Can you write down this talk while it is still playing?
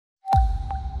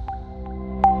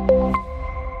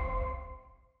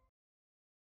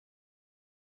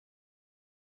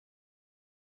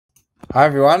Hi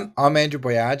everyone, I'm Andrew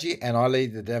Boyagi and I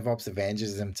lead the DevOps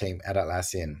Evangelism team at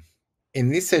Atlassian. In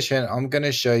this session, I'm going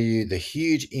to show you the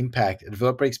huge impact a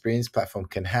developer experience platform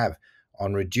can have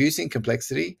on reducing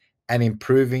complexity and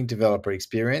improving developer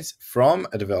experience from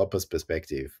a developer's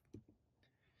perspective.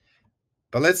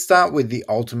 But let's start with the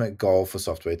ultimate goal for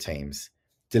software teams: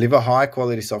 deliver high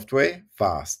quality software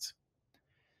fast.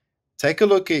 Take a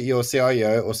look at your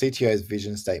CIO or CTO's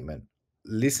vision statement.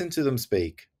 Listen to them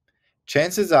speak.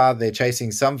 Chances are they're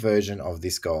chasing some version of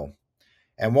this goal.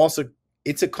 And whilst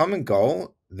it's a common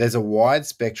goal, there's a wide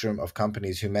spectrum of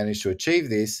companies who manage to achieve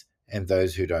this and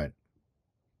those who don't.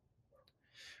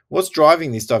 What's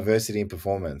driving this diversity in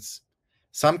performance?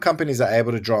 Some companies are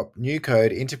able to drop new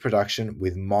code into production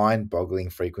with mind boggling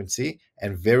frequency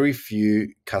and very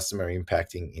few customer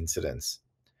impacting incidents,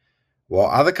 while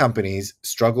other companies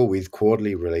struggle with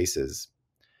quarterly releases.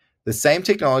 The same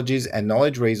technologies and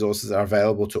knowledge resources are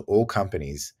available to all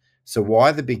companies. So,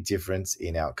 why the big difference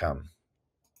in outcome?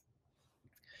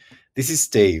 This is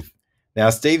Steve.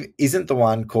 Now, Steve isn't the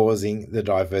one causing the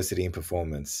diversity in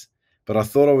performance, but I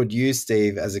thought I would use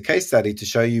Steve as a case study to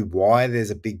show you why there's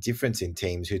a big difference in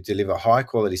teams who deliver high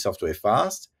quality software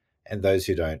fast and those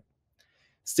who don't.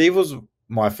 Steve was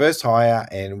my first hire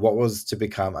in what was to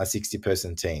become a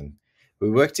 60-person team. We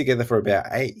worked together for about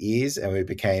 8 years and we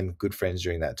became good friends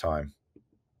during that time.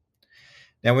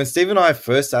 Now, when Steve and I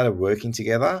first started working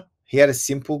together, he had a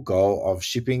simple goal of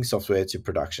shipping software to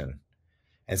production.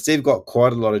 And Steve got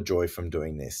quite a lot of joy from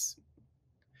doing this.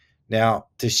 Now,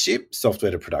 to ship software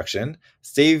to production,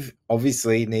 Steve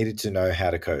obviously needed to know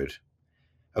how to code.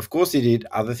 Of course, he did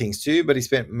other things too, but he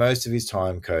spent most of his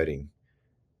time coding.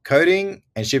 Coding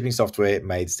and shipping software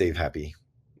made Steve happy.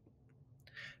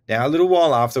 Now, a little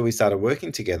while after we started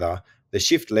working together, the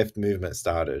shift left movement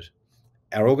started.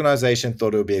 Our organization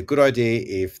thought it would be a good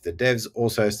idea if the devs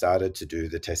also started to do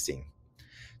the testing.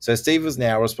 So Steve was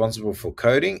now responsible for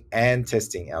coding and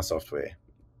testing our software.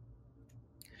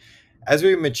 As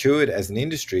we matured as an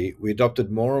industry, we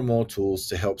adopted more and more tools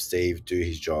to help Steve do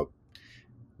his job.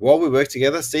 While we worked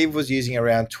together, Steve was using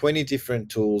around 20 different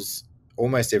tools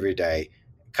almost every day,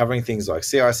 covering things like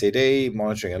CI/CD,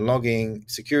 monitoring and logging,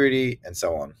 security, and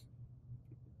so on.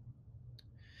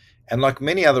 And like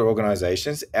many other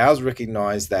organizations, ours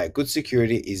recognize that good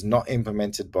security is not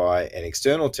implemented by an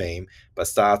external team, but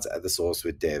starts at the source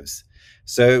with devs.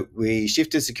 So we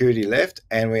shifted security left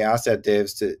and we asked our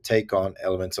devs to take on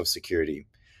elements of security.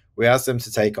 We asked them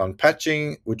to take on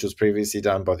patching, which was previously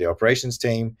done by the operations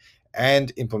team,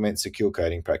 and implement secure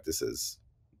coding practices.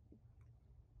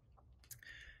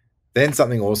 Then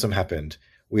something awesome happened.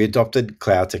 We adopted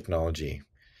cloud technology.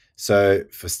 So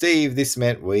for Steve, this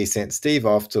meant we sent Steve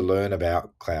off to learn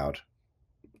about cloud.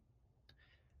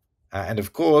 And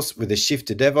of course, with the shift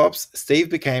to DevOps, Steve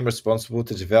became responsible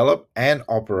to develop and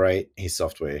operate his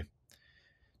software.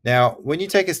 Now, when you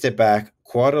take a step back,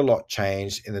 quite a lot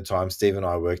changed in the time Steve and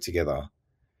I worked together.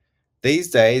 These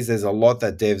days, there's a lot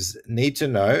that devs need to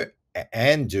know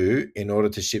and do in order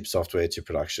to ship software to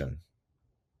production.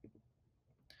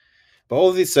 But all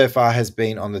of this so far has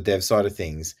been on the dev side of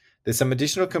things. There's some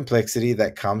additional complexity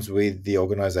that comes with the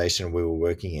organization we were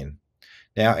working in.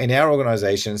 Now, in our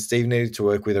organization, Steve needed to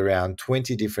work with around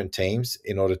 20 different teams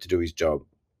in order to do his job.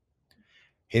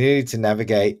 He needed to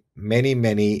navigate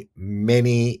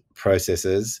many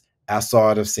processes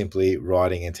outside of simply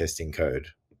writing and testing code.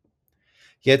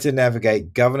 He had to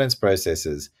navigate governance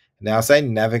processes. Now, I say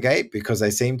navigate because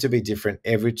they seem to be different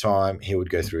every time he would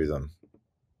go through them.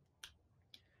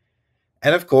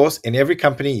 And of course, in every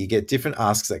company, you get different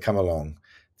asks that come along.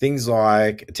 Things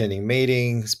like attending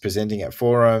meetings, presenting at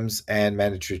forums, and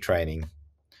mandatory training.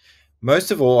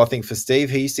 Most of all, I think for Steve,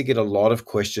 he used to get a lot of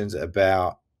questions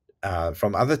about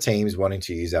from other teams wanting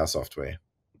to use our software.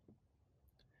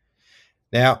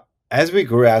 Now, as we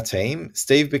grew our team,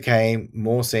 Steve became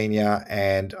more senior,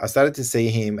 and I started to see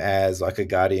him as like a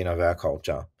guardian of our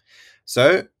culture.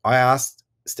 So I asked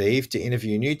Steve to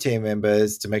interview new team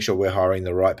members to make sure we're hiring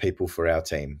the right people for our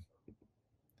team.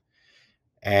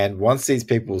 And once these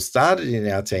people started in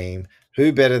our team,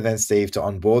 who better than Steve to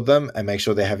onboard them and make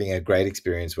sure they're having a great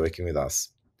experience working with us?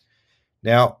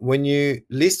 Now, when you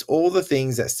list all the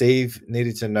things that Steve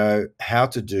needed to know how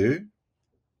to do,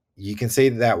 you can see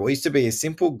that what used to be a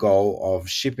simple goal of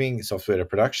shipping software to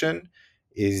production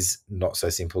is not so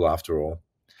simple after all.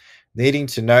 Needing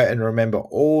to know and remember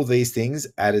all these things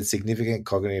added significant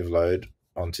cognitive load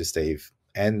onto Steve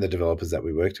and the developers that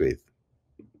we worked with.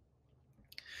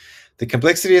 The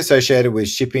complexity associated with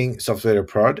shipping software to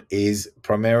prod is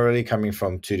primarily coming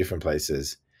from two different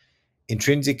places: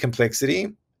 intrinsic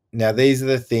complexity Now, these are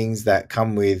the things that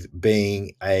come with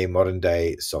being a modern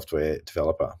day software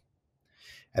developer.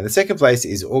 And the second place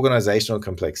is organizational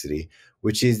complexity,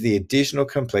 which is the additional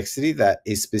complexity that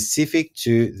is specific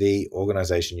to the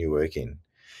organization you work in.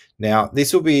 Now,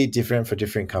 this will be different for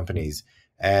different companies.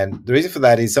 And the reason for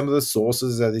that is some of the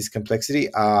sources of this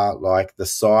complexity are like the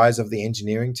size of the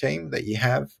engineering team that you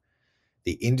have,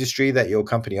 the industry that your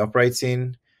company operates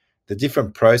in, the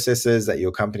different processes that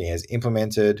your company has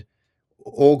implemented,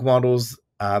 org models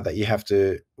that you have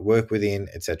to work within,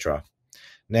 etc.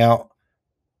 Now,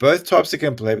 both types of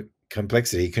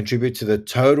complexity contribute to the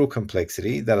total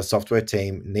complexity that a software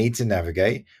team needs to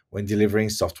navigate when delivering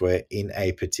software in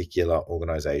a particular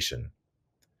organization.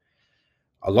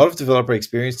 A lot of developer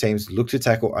experience teams look to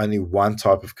tackle only one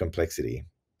type of complexity,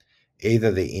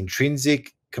 either the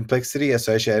intrinsic complexity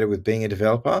associated with being a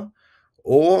developer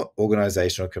or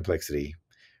organizational complexity,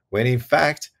 when in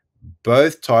fact,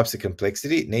 both types of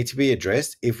complexity need to be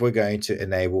addressed if we're going to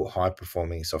enable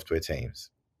high-performing software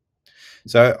teams.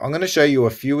 So I'm going to show you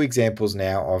a few examples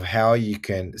now of how you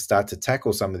can start to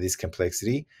tackle some of this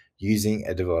complexity using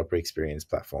a developer experience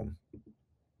platform.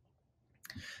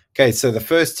 Okay, so the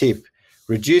first tip,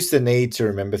 reduce the need to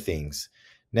remember things.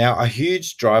 Now, a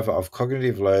huge driver of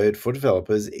cognitive load for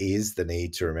developers is the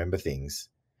need to remember things.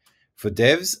 For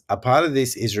devs, a part of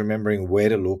this is remembering where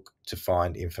to look to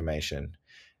find information.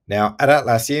 Now, at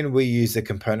Atlassian, we use the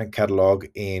component catalog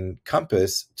in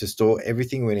Compass to store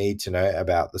everything we need to know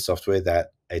about the software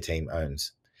that a team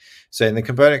owns. So in the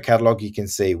component catalog, you can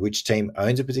see which team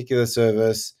owns a particular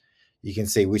service. You can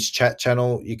see which chat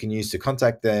channel you can use to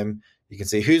contact them. You can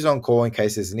see who's on call in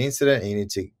case there's an incident and you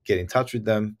need to get in touch with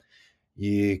them.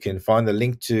 You can find the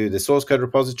link to the source code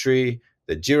repository,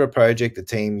 the Jira project the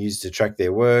team used to track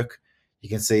their work. You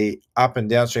can see up and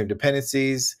downstream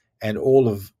dependencies and all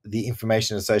of the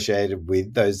information associated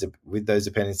with those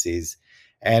dependencies.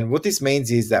 And what this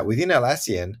means is that within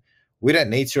Atlassian, we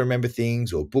don't need to remember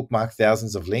things or bookmark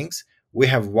thousands of links. We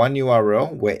have one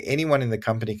URL where anyone in the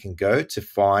company can go to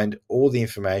find all the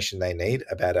information they need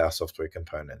about our software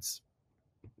components.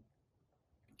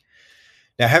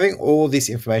 Now, having all this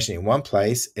information in one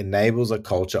place enables a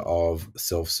culture of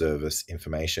self-service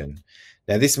information.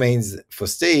 Now, this means for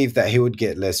Steve that he would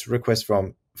get less requests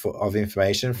of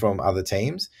information from other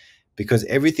teams because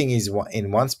everything is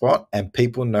in one spot and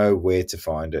people know where to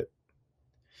find it.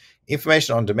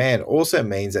 Information on demand also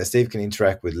means that Steve can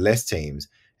interact with less teams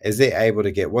as they're able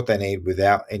to get what they need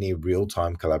without any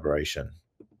real-time collaboration.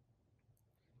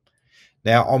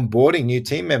 Now, onboarding new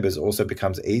team members also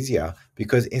becomes easier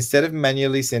because instead of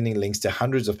manually sending links to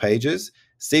hundreds of pages,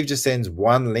 Steve just sends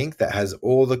one link that has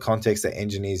all the context that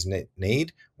engineers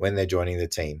need when they're joining the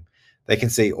team. They can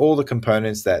see all the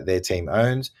components that their team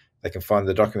owns. They can find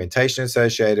the documentation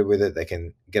associated with it. They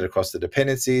can get across the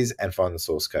dependencies and find the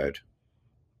source code.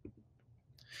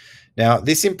 Now,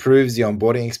 this improves the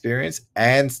onboarding experience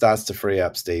and starts to free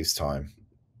up Steve's time.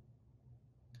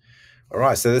 All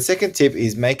right, so the second tip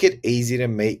is make it easy to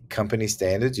meet company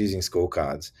standards using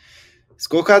scorecards.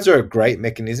 Scorecards are a great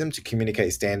mechanism to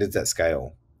communicate standards at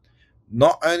scale.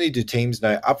 Not only do teams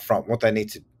know upfront what they need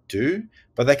to do,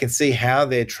 but they can see how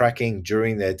they're tracking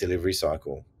during their delivery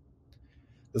cycle.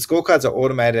 The scorecards are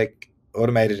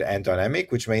automated and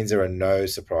dynamic, which means there are no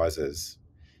surprises.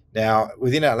 Now,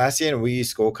 within Atlassian, we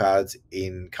use scorecards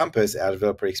in Compass, our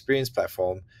developer experience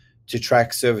platform, to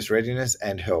track service readiness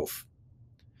and health.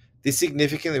 This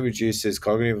significantly reduces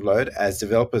cognitive load as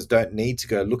developers don't need to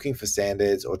go looking for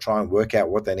standards or try and work out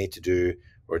what they need to do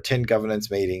or attend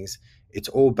governance meetings. It's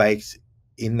all baked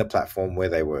in the platform where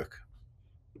they work.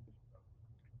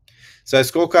 So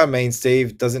scorecard means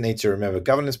Steve doesn't need to remember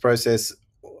governance processes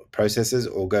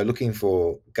or go looking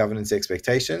for governance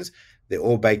expectations. They're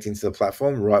all baked into the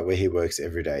platform right where he works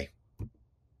every day.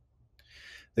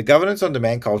 The governance on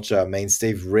demand culture means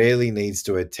Steve rarely needs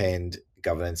to attend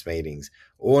governance meetings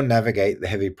or navigate the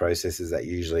heavy processes that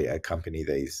usually accompany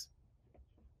these.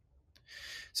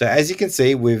 So as you can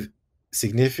see, we've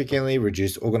significantly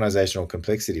reduced organizational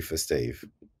complexity for Steve.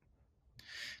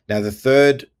 Now, the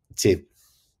third tip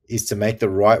is to make the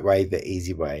right way the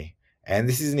easy way. And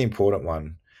this is an important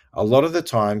one. A lot of the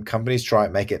time, companies try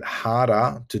and make it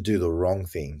harder to do the wrong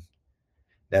thing.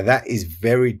 Now, that is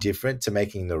very different to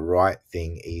making the right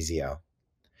thing easier.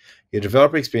 Your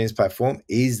developer experience platform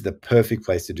is the perfect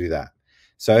place to do that.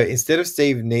 So instead of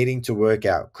Steve needing to work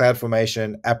out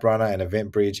CloudFormation, App Runner, and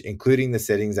EventBridge, including the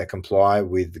settings that comply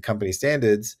with the company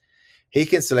standards, he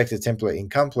can select a template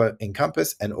in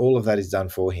Compass, and all of that is done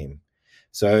for him.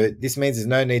 So this means there's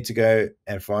no need to go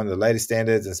and find the latest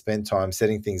standards and spend time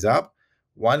setting things up.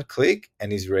 One click,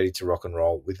 and he's ready to rock and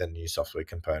roll with a new software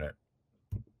component.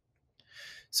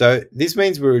 So this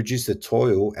means we reduce the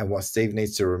toil and what Steve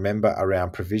needs to remember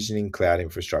around provisioning cloud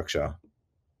infrastructure.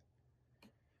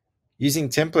 Using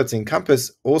templates in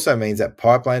Compass also means that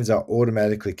pipelines are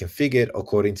automatically configured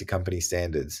according to company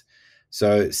standards.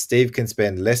 So Steve can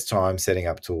spend less time setting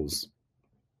up tools.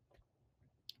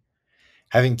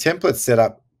 Having templates set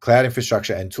up cloud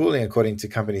infrastructure and tooling according to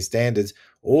company standards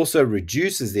also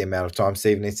reduces the amount of time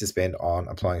Steve needs to spend on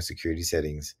applying security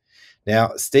settings.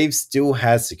 Now, Steve still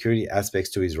has security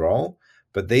aspects to his role,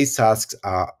 but these tasks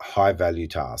are high value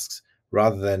tasks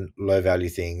rather than low value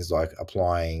things like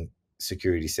applying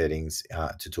security settings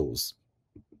to tools.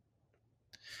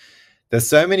 There's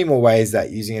so many more ways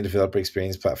that using a developer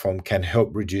experience platform can help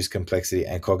reduce complexity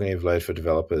and cognitive load for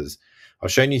developers.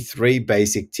 I've shown you 3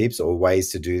 basic tips or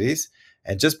ways to do this.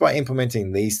 And just by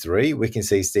implementing these 3, we can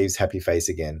see Steve's happy face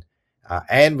again.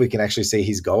 And we can actually see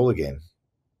his goal again.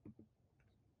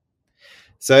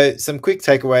 So some quick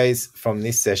takeaways from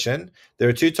this session. There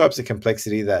are 2 types of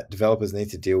complexity that developers need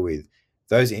to deal with.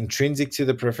 Those intrinsic to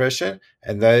the profession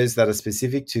and those that are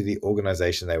specific to the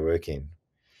organization they work in.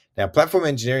 Now, platform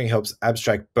engineering helps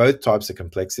abstract both types of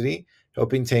complexity,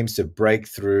 helping teams to break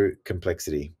through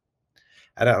complexity.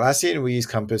 At Atlassian, we use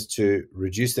Compass to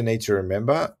reduce the need to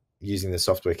remember using the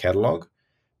software catalog,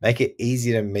 make it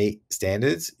easy to meet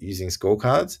standards using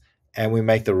scorecards, and we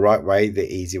make the right way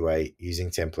the easy way using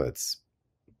templates.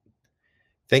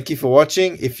 Thank you for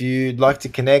watching. If you'd like to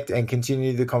connect and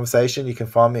continue the conversation, you can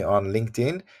find me on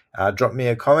LinkedIn. Drop me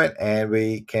a comment and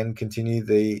we can continue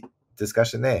the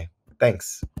discussion there.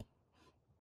 Thanks.